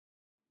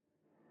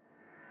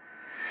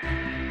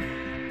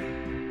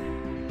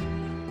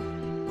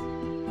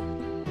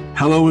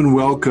Hello and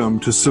welcome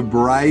to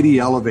Sobriety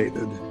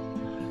Elevated,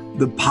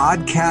 the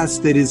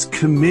podcast that is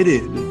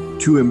committed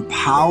to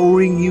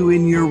empowering you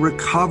in your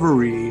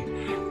recovery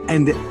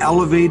and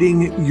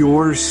elevating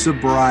your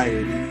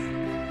sobriety.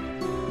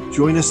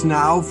 Join us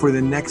now for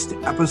the next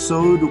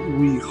episode.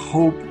 We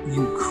hope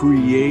you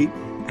create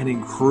an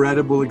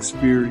incredible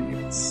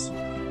experience.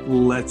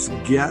 Let's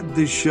get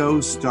the show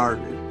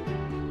started.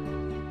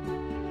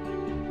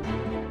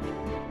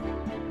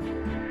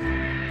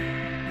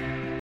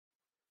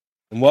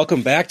 And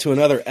welcome back to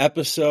another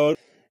episode.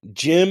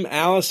 Jim,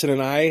 Allison, and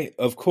I,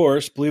 of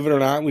course, believe it or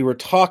not, we were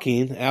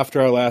talking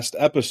after our last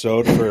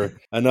episode for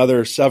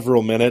another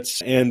several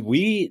minutes, and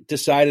we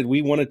decided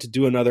we wanted to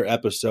do another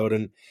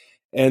episode.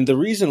 And the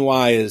reason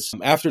why is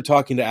after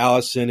talking to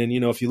Allison, and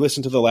if you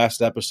listen to the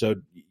last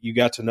episode, you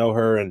got to know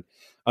her and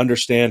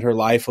understand her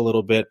life a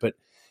little bit, but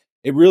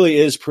it really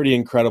is pretty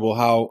incredible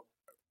how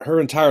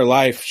her entire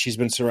life she's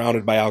been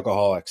surrounded by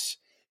alcoholics.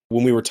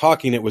 When we were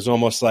talking, it was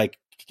almost like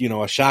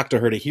a shock to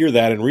her to hear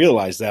that and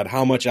realize that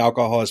how much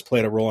alcohol has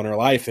played a role in her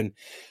life.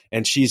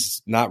 And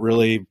she's not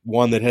really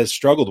one that has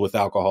struggled with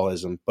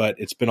alcoholism, but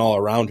it's been all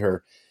around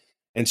her.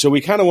 And so we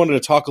kind of wanted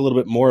to talk a little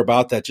bit more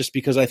about that, just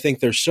because I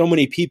think there's so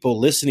many people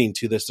listening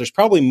to this. There's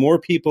probably more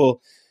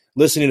people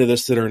listening to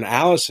this that are in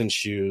Allison's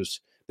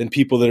shoes than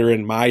people that are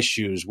in my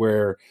shoes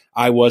where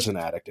I was an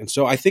addict. And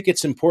so I think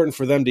it's important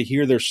for them to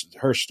hear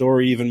her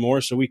story even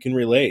more so we can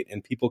relate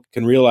and people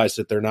can realize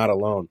that they're not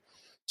alone.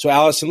 So,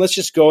 Allison, let's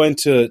just go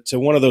into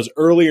one of those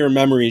earlier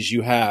memories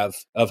you have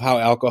of how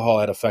alcohol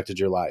had affected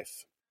your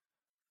life.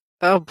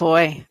 Oh,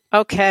 boy.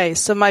 Okay.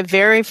 So my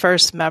very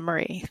first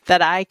memory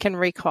that I can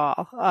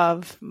recall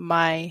of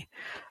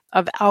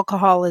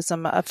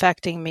alcoholism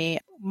affecting me,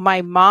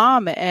 my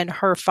mom and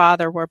her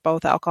father were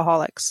both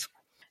alcoholics.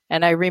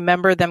 And I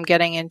remember them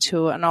getting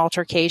into an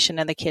altercation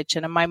in the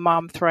kitchen and my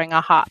mom throwing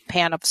a hot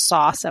pan of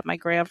sauce at my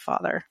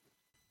grandfather.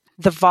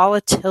 The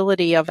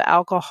volatility of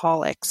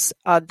alcoholics,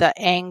 the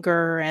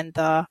anger and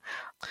the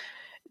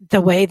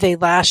way they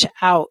lash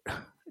out,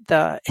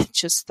 the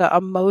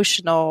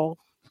emotional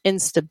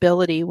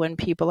instability when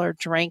people are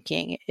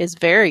drinking is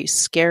very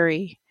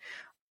scary.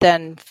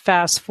 Then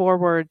fast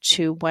forward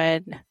to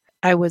when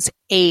I was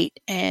 8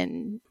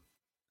 and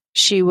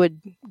she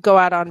would go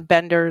out on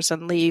benders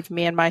and leave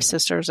me and my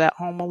sisters at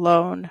home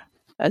alone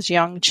as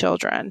young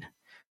children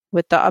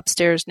with the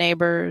upstairs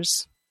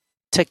neighbors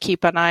to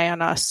keep an eye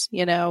on us,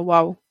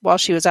 while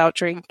she was out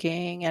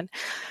drinking. And,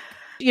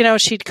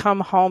 she'd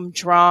come home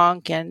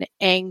drunk and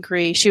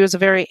angry. She was a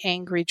very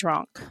angry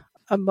drunk,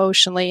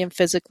 emotionally and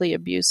physically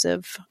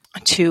abusive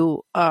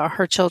to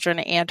her children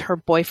and her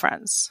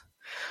boyfriends.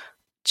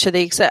 To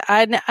the extent,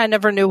 I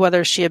never knew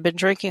whether she had been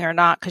drinking or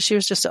not because she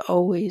was just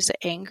always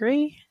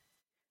angry,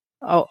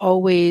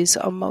 always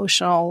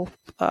emotional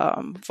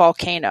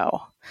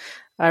volcano.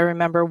 I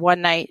remember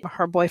one night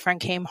her boyfriend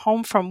came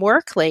home from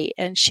work late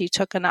and she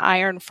took an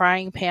iron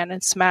frying pan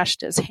and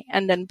smashed his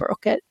hand and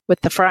broke it with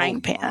the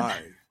frying pan.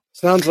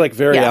 Sounds like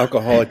very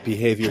alcoholic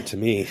behavior to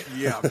me.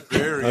 Yeah,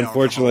 very.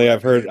 Unfortunately,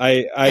 I've heard,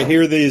 I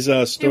hear these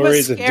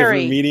stories at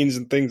different meetings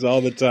and things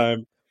all the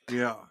time.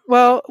 Yeah.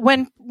 Well,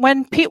 when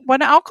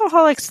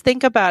alcoholics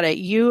think about it,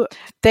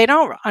 they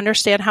don't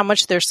understand how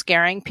much they're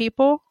scaring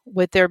people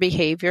with their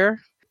behavior.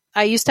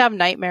 I used to have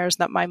nightmares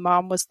that my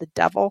mom was the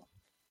devil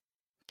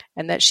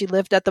and that she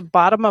lived at the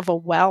bottom of a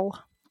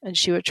well and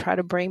she would try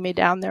to bring me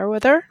down there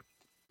with her.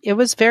 It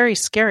was very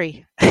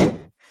scary.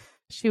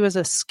 She was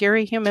a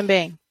scary human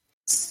being.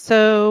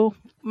 So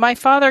my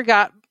father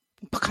got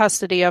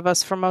custody of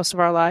us for most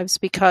of our lives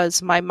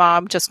because my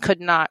mom just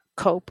could not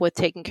cope with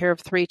taking care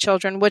of 3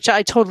 children, which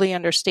I totally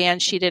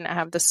understand. She didn't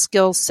have the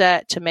skill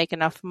set to make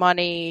enough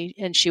money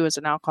and she was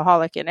an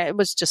alcoholic and it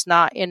was just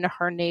not in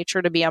her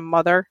nature to be a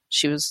mother.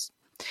 She was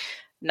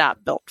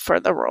not built for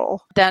the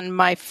role. Then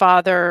my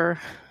father,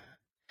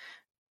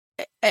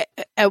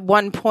 at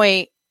one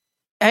point,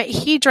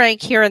 he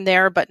drank here and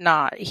there, but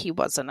he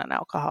wasn't an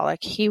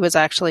alcoholic. He was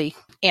actually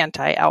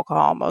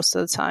anti-alcohol most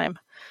of the time.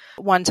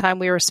 One time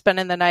we were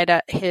spending the night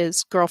at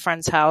his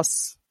girlfriend's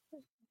house,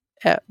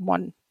 at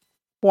one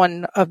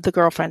of the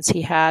girlfriends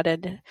he had,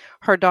 and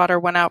her daughter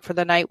went out for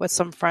the night with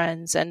some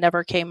friends and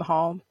never came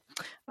home.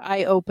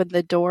 I opened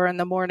the door in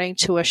the morning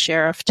to a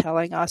sheriff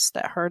telling us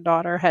that her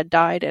daughter had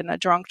died in a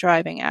drunk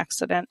driving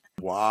accident.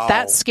 Wow.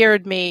 That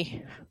scared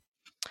me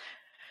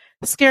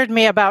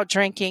about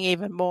drinking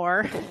even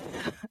more,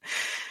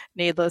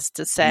 needless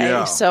to say.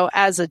 Yeah. So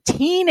as a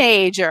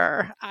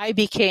teenager, I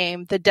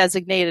became the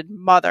designated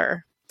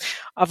mother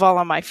of all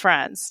of my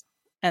friends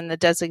and the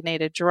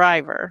designated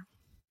driver.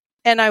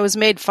 And I was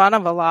made fun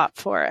of a lot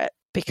for it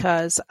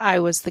because I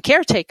was the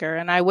caretaker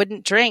and I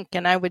wouldn't drink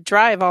and I would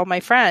drive all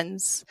my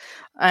friends.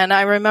 And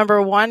I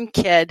remember one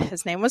kid,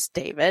 his name was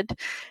David,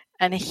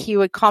 and he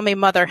would call me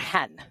Mother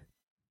Hen.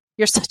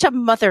 You're such a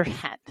mother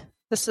hen.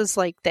 This is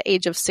like the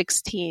age of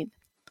 16.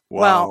 Wow.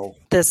 Well,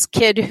 this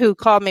kid who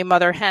called me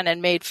Mother Hen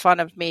and made fun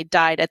of me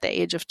died at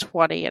the age of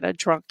 20 in a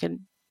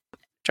drunken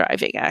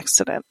driving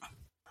accident.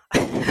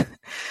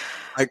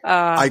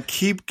 I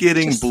keep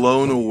getting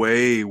blown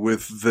away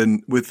with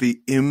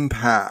the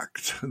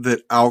impact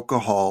that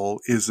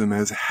alcoholism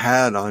has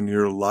had on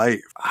your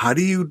life. How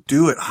do you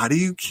do it? How do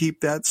you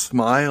keep that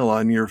smile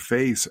on your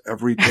face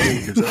every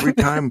day? Because every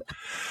time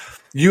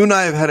you and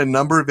I have had a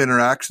number of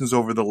interactions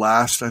over the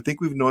last, I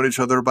think we've known each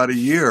other about a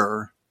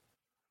year.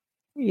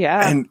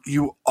 Yeah. And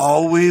you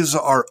always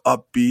are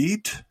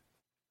upbeat.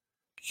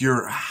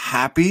 You're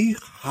happy.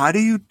 How do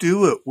you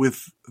do it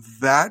with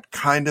that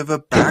kind of a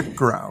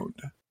background?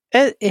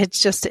 It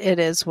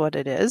is what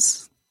it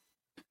is.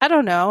 I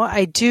don't know.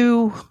 I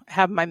do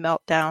have my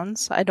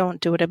meltdowns. I don't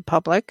do it in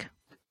public.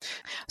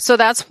 So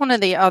that's one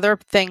of the other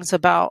things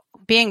about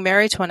being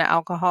married to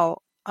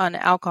an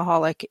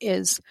alcoholic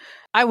is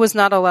I was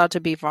not allowed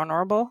to be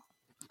vulnerable.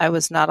 I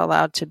was not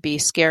allowed to be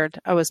scared.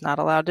 I was not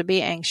allowed to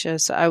be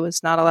anxious. I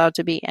was not allowed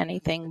to be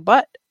anything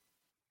but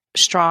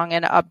strong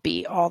and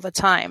upbeat all the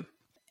time.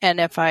 And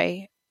if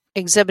I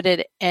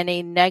exhibited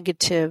any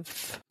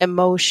negative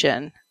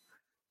emotion,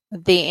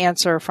 the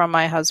answer from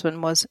my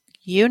husband was,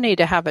 you need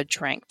to have a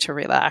drink to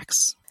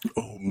relax.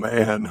 Oh,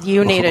 man.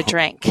 You need a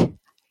drink.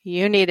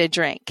 You need a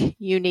drink.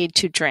 You need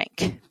to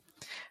drink.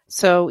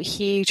 So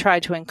he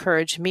tried to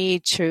encourage me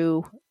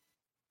to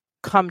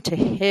come to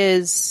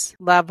his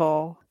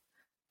level.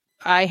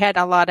 I had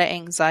a lot of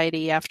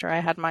anxiety after I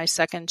had my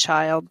second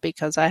child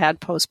because I had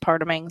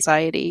postpartum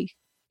anxiety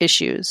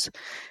issues.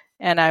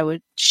 And I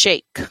would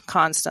shake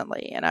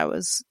constantly, and I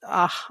was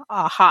a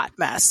hot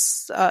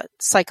mess,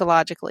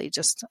 psychologically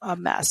just a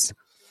mess.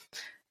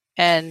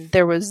 And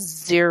there was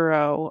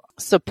zero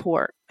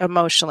support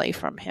emotionally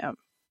from him.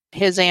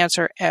 His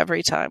answer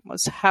every time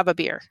was, have a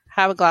beer,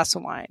 have a glass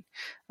of wine.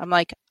 I'm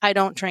like, I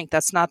don't drink.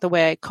 That's not the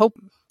way I cope.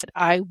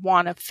 I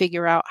want to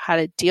figure out how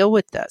to deal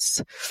with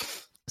this.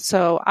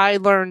 So I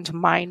learned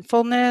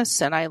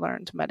mindfulness and I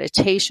learned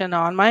meditation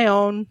on my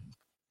own.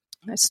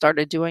 I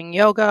started doing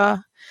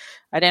yoga.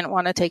 I didn't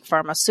want to take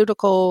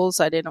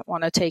pharmaceuticals. I didn't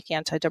want to take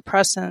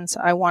antidepressants.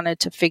 I wanted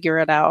to figure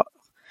it out.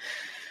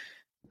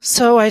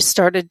 So I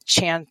started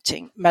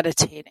chanting,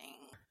 meditating,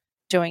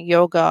 doing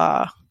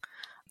yoga,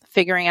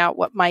 figuring out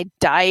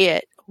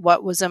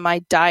what was in my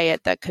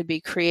diet that could be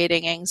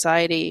creating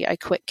anxiety. I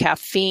quit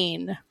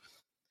caffeine.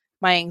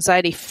 My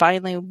anxiety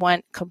finally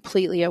went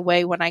completely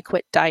away when I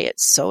quit diet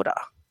soda.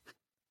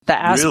 The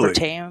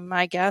aspartame, really?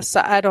 I guess.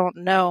 I don't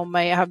know,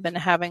 may have been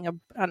having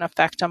an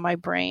effect on my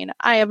brain.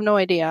 I have no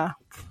idea.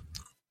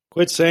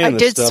 Quit saying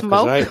this stuff,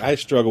 because I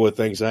struggle with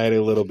anxiety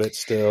a little bit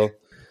still.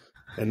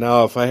 And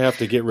now if I have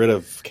to get rid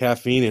of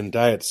caffeine and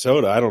diet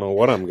soda, I don't know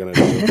what I'm going to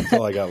do. That's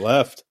all I got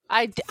left.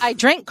 I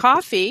drink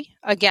coffee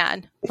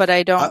again, but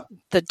I don't.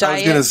 The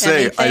diet, I was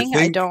going to say,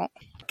 I don't.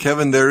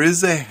 Kevin, there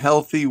is a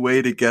healthy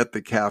way to get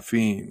the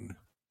caffeine.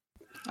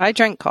 I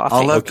drink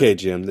coffee. Okay,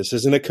 Jim, this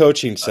isn't a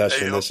coaching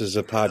session. This is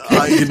a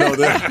podcast. You know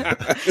that.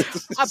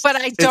 But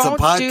I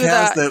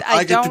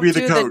don't do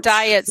the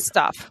diet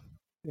stuff.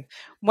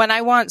 When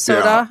I want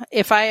soda,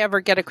 if I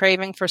ever get a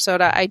craving for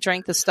soda, I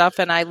drink the stuff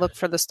and I look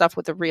for the stuff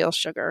with the real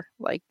sugar,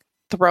 like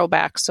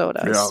throwback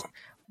sodas. Yeah.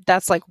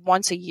 That's like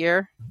once a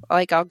year.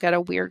 Like I'll get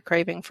a weird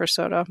craving for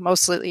soda.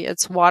 Mostly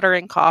it's water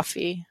and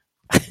coffee.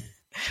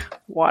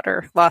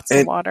 Lots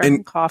of water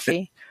and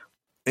coffee.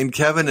 And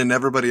Kevin and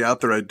everybody out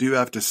there, I do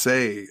have to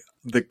say,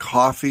 the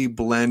coffee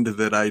blend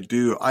that I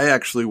do, I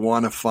actually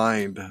want to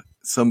find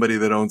somebody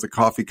that owns a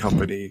coffee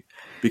company,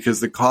 because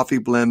the coffee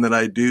blend that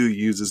I do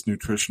uses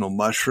nutritional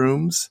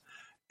mushrooms.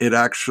 It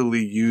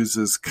actually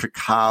uses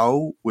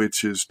cacao,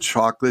 which is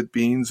chocolate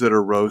beans that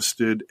are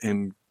roasted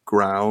and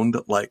ground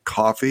like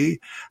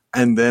coffee,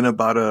 and then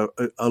about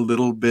a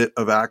little bit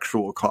of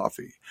actual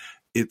coffee.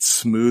 It's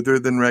smoother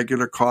than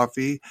regular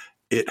coffee.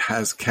 It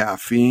has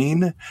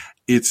caffeine.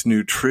 It's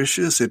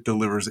nutritious. It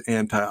delivers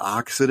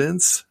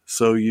antioxidants.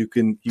 So you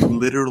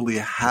literally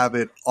have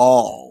it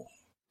all.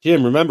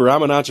 Jim, remember,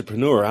 I'm an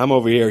entrepreneur. I'm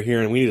over here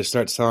hearing we need to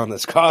start selling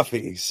this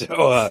coffee.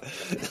 So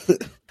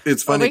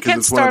it's funny because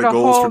it's one of the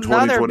goals for 2022. We can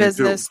start a whole nother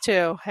business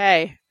too.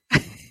 Hey.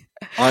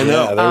 I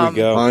know. Yeah, there we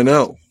go. I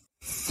know.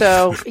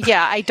 So,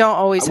 yeah, I don't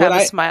always have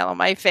a smile on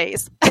my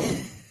face.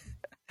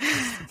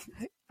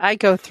 I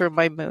go through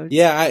my moods.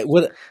 Yeah,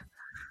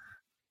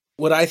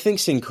 what I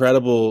think's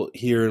incredible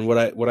here, and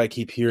what I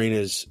keep hearing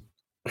is,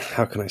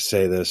 how can I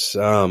say this?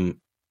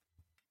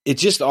 It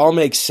just all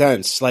makes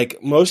sense.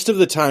 Like most of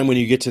the time when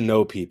you get to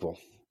know people,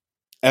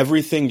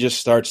 everything just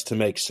starts to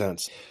make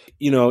sense.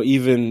 You know,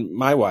 even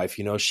my wife,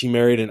 she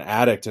married an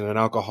addict and an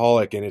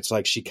alcoholic, and it's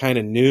like she kind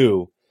of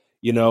knew,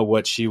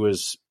 what she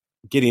was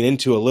getting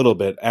into a little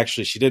bit.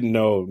 Actually, she didn't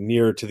know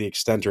near to the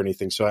extent or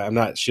anything.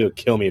 So she'll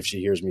kill me if she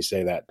hears me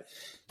say that.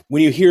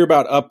 When you hear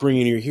about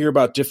upbringing, you hear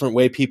about different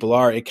way people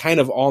are, it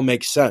kind of all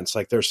makes sense.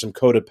 Like there's some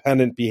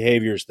codependent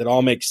behaviors that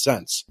all make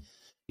sense,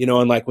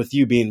 and like with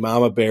you being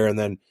mama bear and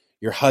then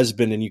your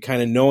husband and you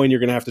kind of knowing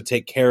you're going to have to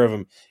take care of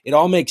him, it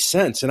all makes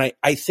sense. And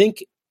I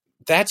think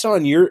that's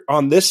on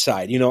this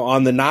side,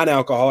 on the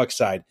non-alcoholic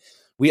side.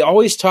 We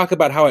always talk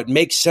about how it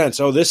makes sense.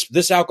 Oh,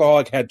 this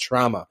alcoholic had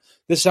trauma.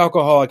 This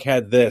alcoholic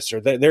had this,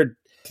 or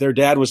their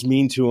dad was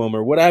mean to him,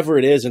 or whatever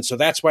it is. And so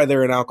that's why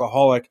they're an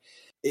alcoholic.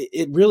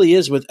 it really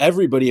is with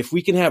everybody. If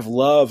we can have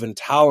love and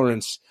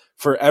tolerance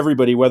for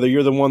everybody, whether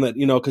you're the one that,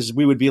 because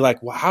we would be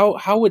like, well,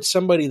 how would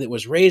somebody that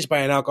was raised by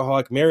an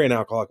alcoholic marry an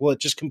alcoholic? Well, it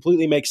just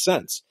completely makes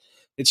sense.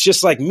 It's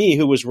just like me,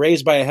 who was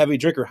raised by a heavy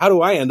drinker. How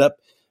do I end up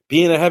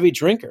being a heavy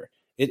drinker?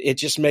 It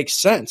just makes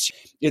sense.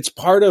 It's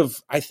part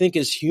of, I think,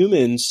 as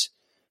humans,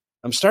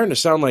 I'm starting to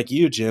sound like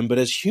you, Jim, but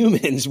as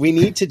humans, we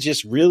need to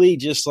just really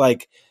just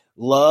like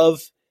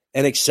love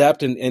and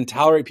accept and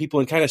tolerate people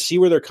and kind of see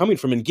where they're coming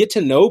from and get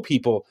to know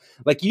people.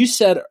 Like you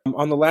said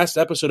on the last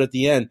episode at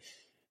the end,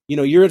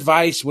 your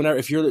advice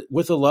if you're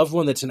with a loved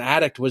one that's an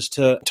addict was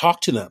to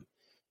talk to them.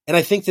 And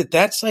I think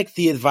that's like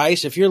the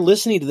advice. If you're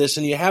listening to this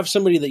and you have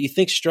somebody that you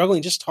think's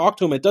struggling, just talk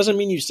to them. It doesn't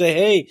mean you say,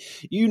 hey,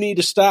 you need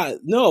to stop.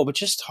 No, but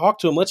just talk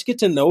to them. Let's get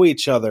to know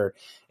each other.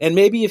 And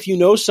maybe if you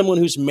know someone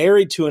who's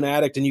married to an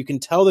addict and you can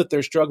tell that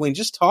they're struggling,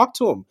 just talk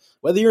to them.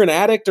 Whether you're an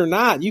addict or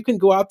not, you can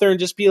go out there and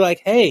just be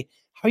like, hey,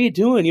 how you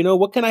doing?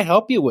 What can I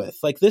help you with?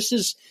 Like, this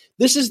is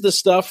the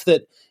stuff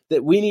that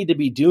we need to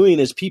be doing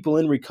as people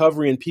in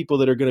recovery and people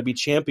that are going to be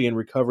champion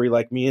recovery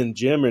like me and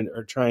Jim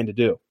are trying to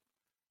do.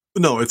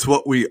 No, it's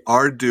what we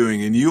are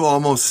doing. And you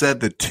almost said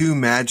the two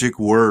magic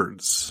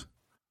words,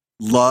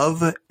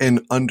 love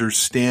and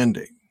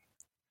understanding.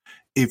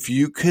 If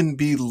you can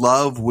be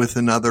love with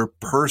another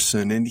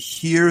person and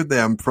hear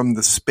them from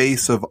the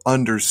space of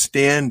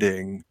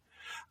understanding,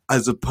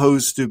 as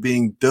opposed to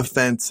being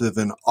defensive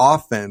and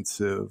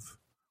offensive,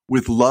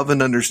 with love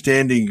and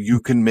understanding,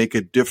 you can make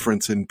a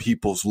difference in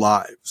people's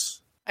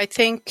lives. I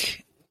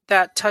think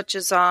that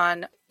touches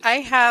on,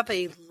 I have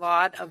a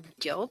lot of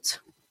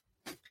guilt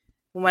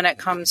when it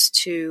comes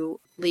to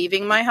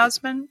leaving my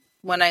husband,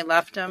 when I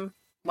left him,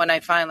 when I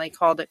finally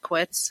called it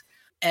quits,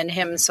 and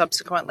him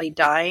subsequently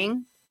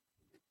dying,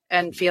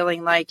 and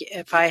feeling like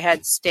if I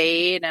had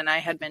stayed and I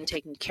had been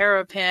taking care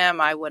of him,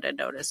 I would have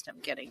noticed him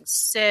getting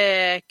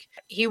sick.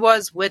 He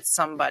was with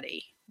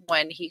somebody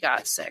when he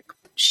got sick.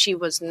 She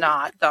was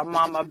not the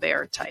mama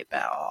bear type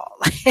at all.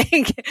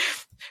 Like,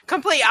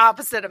 complete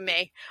opposite of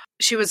me.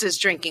 She was his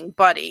drinking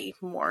buddy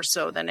more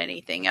so than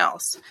anything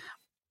else.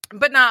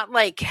 But not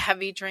like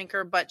heavy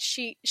drinker, but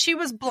she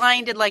was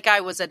blinded like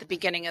I was at the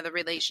beginning of the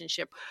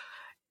relationship.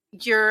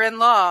 You're in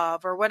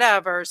love or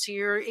whatever, so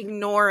you're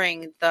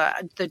ignoring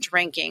the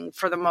drinking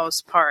for the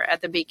most part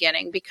at the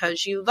beginning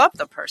because you love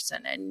the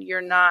person and you're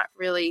not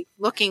really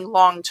looking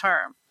long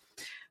term.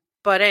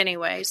 But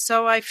anyway,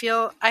 so I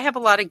feel I have a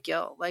lot of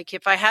guilt. Like,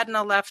 if I hadn't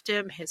have left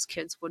him, his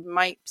kids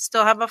might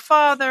still have a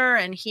father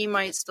and he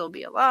might still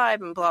be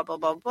alive and blah, blah,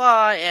 blah,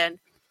 blah. And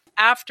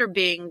after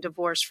being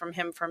divorced from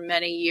him for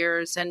many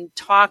years and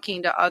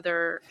talking to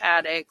other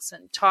addicts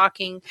and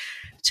talking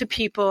to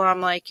people,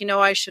 I'm like,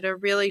 I should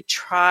have really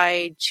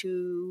tried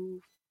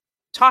to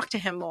talk to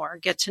him more,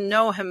 get to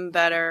know him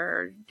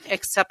better,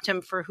 accept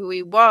him for who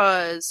he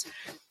was.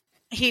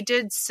 He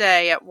did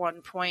say at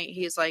one point,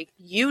 he's like,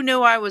 you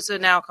knew I was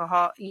an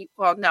alcoholic.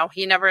 Well, no,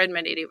 he never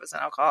admitted he was an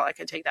alcoholic. I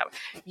can take that.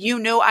 You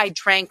knew I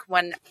drank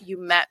when you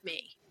met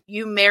me.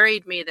 You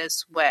married me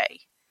this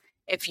way.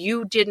 If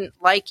you didn't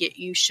like it,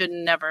 you should have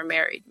never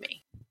married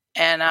me.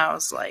 And I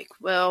was like,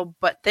 well,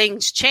 but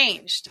things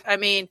changed. I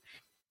mean,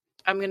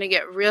 I'm going to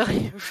get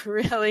really,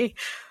 really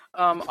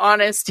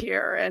honest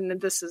here. And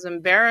this is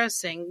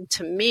embarrassing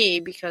to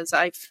me because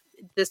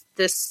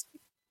this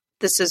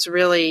is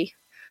really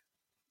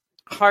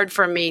hard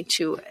for me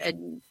to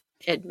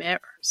admit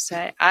or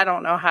say. I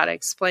don't know how to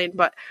explain,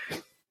 but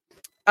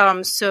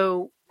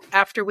so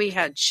after we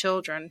had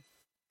children,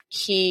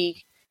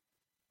 he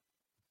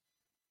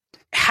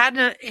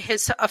had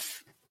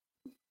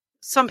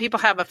some people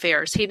have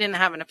affairs. He didn't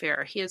have an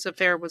affair. His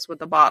affair was with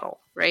the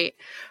bottle, right?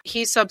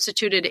 He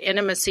substituted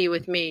intimacy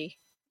with me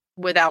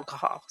with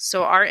alcohol.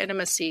 So our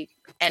intimacy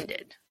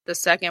ended the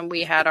second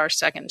we had our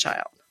second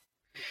child.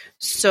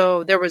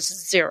 So there was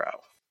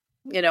zero.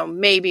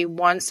 Maybe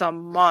once a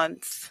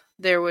month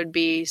there would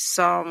be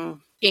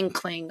some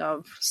inkling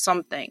of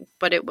something,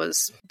 but it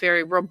was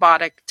very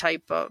robotic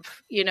type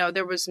of,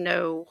 there was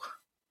no,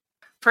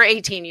 for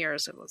 18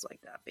 years it was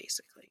like that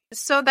basically.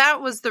 So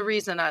that was the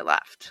reason I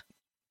left,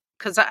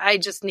 because I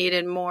just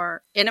needed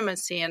more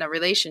intimacy in a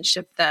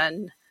relationship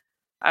than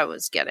I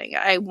was getting.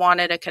 I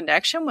wanted a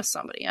connection with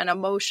somebody, an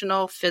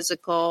emotional,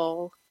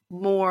 physical,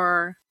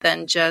 more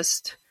than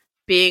just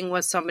being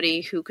with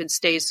somebody who could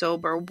stay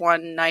sober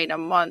one night a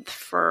month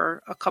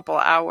for a couple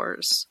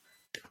hours.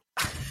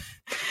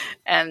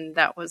 And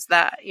that was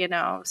that,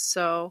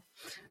 So,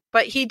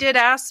 but he did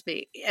ask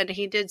me, and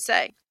he did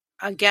say,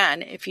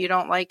 again, if you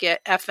don't like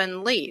it,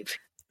 effing leave.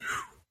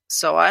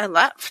 So I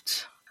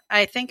left.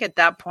 I think at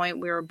that point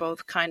we were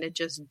both kind of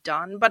just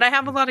done, but I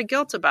have a lot of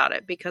guilt about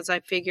it because I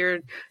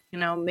figured,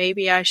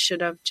 maybe I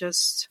should have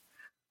just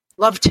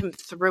loved him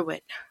through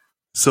it.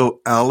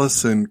 So,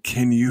 Allison,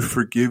 can you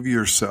forgive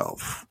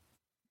yourself?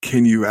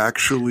 Can you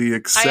actually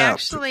accept? I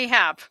actually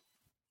have.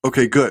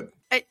 Okay, good.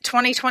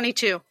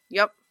 2022.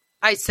 Yep.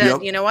 I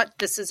said, You know what?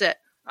 This is it.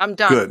 I'm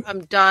done. Good.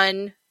 I'm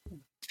done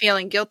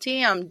feeling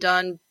guilty. I'm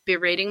done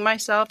berating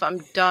myself. I'm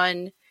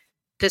done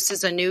this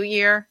is a new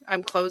year.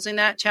 I'm closing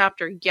that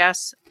chapter.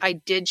 Yes, I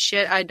did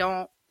shit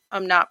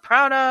I'm not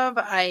proud of.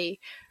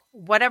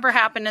 Whatever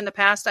happened in the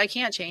past, I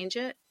can't change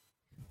it.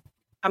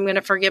 I'm going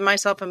to forgive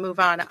myself and move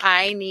on.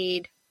 I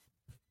need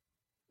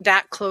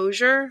that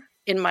closure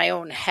in my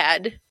own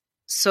head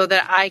so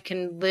that I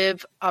can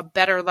live a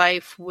better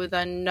life with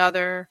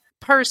another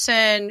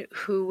person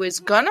who is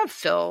going to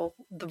fill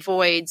the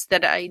voids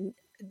that I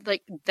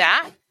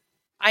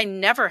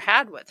never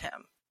had with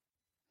him.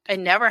 I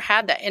never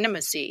had that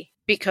intimacy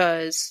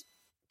because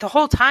the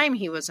whole time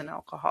he was an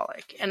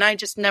alcoholic, and I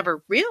just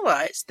never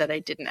realized that I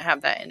didn't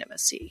have that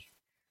intimacy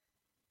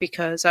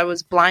because I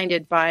was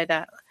blinded by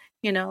that,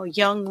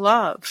 young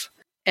love.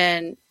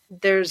 And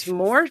there's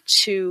more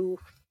to,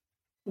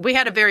 we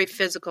had a very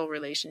physical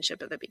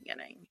relationship at the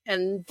beginning,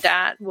 and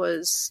that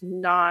was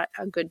not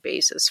a good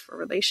basis for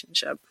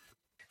relationship.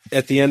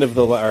 At the end of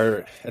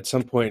at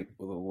some point,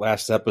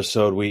 last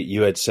episode,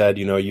 you had said,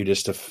 you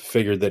just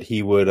figured that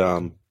he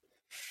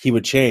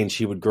would change,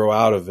 he would grow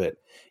out of it,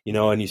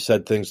 and you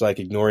said things like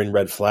ignoring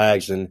red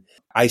flags. And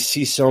I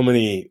see so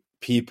many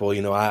people,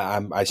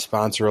 I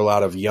sponsor a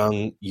lot of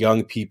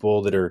young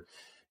people that are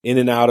in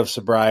and out of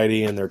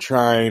sobriety, and they're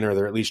trying, or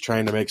they're at least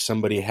trying to make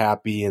somebody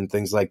happy and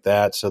things like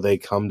that. So they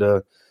come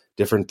to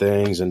different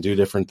things and do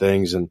different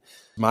things. And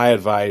my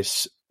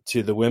advice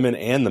to the women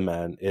and the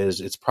men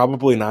is it's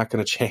probably not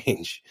going to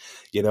change,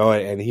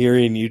 and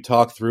hearing you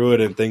talk through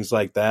it and things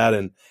like that.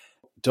 And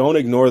don't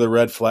ignore the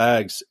red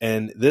flags.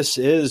 And this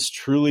is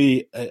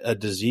truly a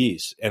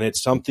disease. And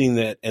it's something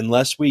that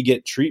unless we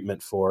get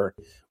treatment for,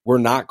 we're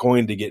not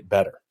going to get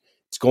better.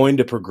 It's going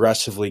to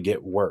progressively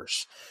get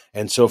worse.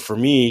 And so for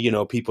me,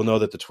 people know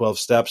that the 12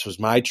 steps was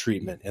my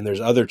treatment, and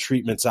there's other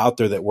treatments out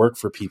there that work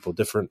for people,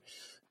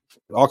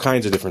 all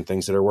kinds of different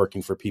things that are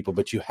working for people,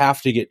 but you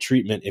have to get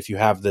treatment if you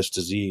have this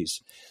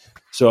disease.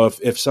 So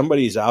if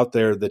somebody's out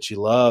there that you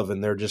love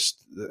and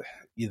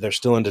they're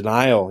still in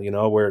denial,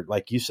 where,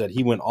 like you said,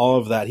 he went all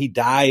of that. He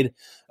died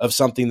of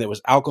something that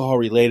was alcohol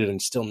related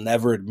and still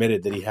never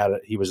admitted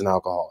that he was an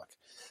alcoholic.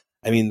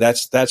 I mean,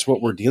 that's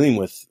what we're dealing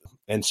with.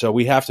 And so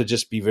we have to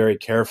just be very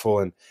careful.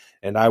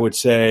 And I would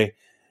say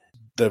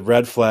the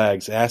red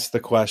flags, ask the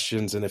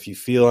questions. And if you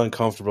feel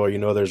uncomfortable,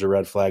 there's a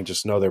red flag,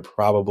 just know they're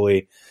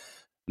probably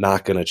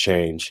not going to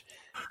change.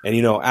 And,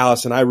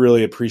 Allison, I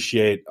really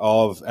appreciate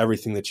all of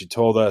everything that you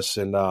told us,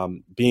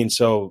 and being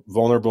so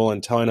vulnerable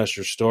and telling us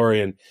your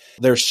story. And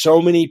there's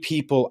so many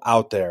people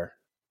out there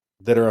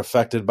that are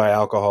affected by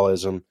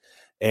alcoholism,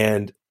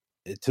 and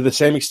to the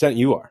same extent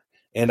you are.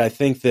 And I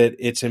think that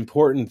it's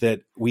important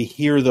that we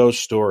hear those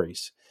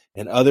stories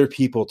and other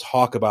people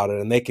talk about it,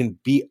 and they can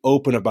be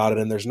open about it.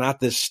 And there's not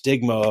this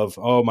stigma of,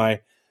 oh,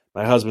 my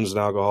husband's an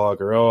alcoholic,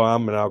 or, oh,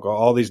 I'm an alcoholic,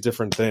 all these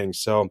different things.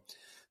 So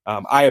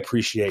I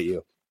appreciate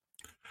you.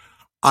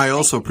 I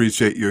also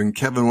appreciate you. And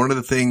Kevin, one of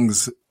the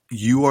things,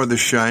 you are the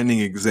shining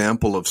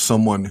example of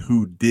someone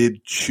who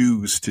did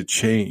choose to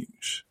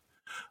change.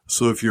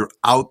 So if you're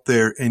out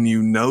there and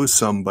you know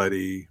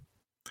somebody,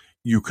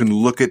 you can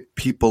look at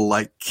people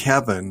like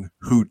Kevin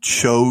who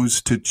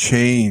chose to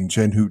change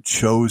and who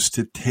chose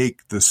to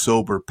take the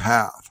sober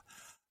path.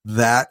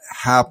 That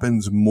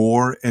happens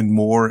more and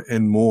more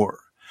and more.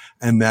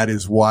 And that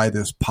is why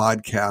this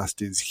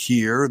podcast is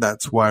here.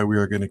 That's why we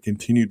are going to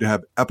continue to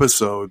have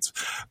episodes,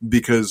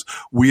 because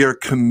we are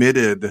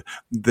committed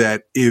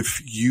that if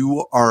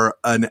you are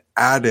an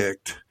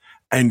addict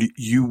and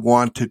you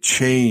want to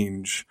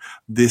change,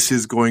 this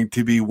is going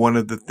to be one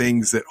of the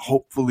things that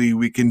hopefully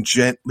we can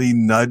gently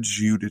nudge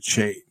you to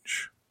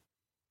change,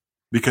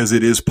 because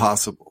it is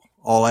possible.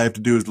 All I have to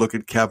do is look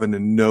at Kevin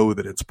and know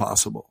that it's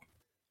possible.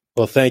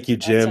 Well, thank you,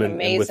 Jim. And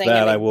with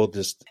that, I will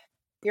just...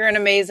 You're an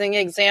amazing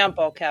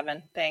example,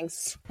 Kevin.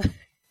 Thanks.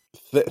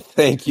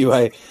 Thank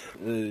you.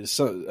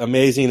 So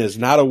amazing is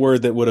not a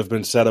word that would have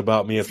been said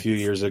about me a few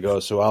years ago,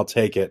 so I'll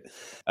take it.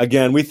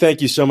 Again, we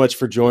thank you so much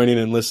for joining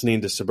and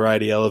listening to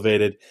Sobriety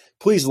Elevated.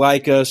 Please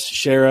like us,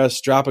 share us,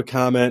 drop a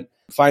comment,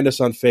 find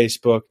us on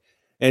Facebook,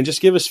 and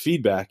just give us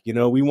feedback.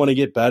 We want to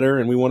get better,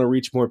 and we want to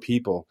reach more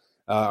people.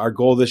 Our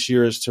goal this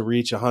year is to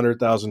reach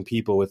 100,000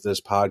 people with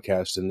this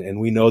podcast, and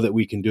we know that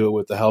we can do it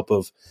with the help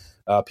of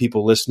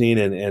people listening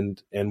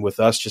and with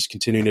us just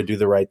continuing to do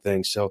the right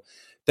thing. So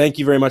thank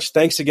you very much.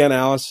 Thanks again,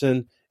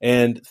 Allison.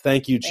 And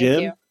thank you,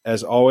 Jim,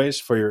 as always,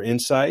 for your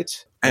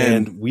insights.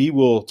 And we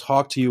will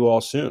talk to you all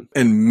soon.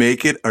 And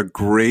make it a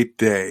great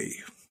day.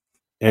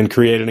 And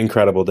create an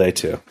incredible day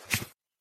too.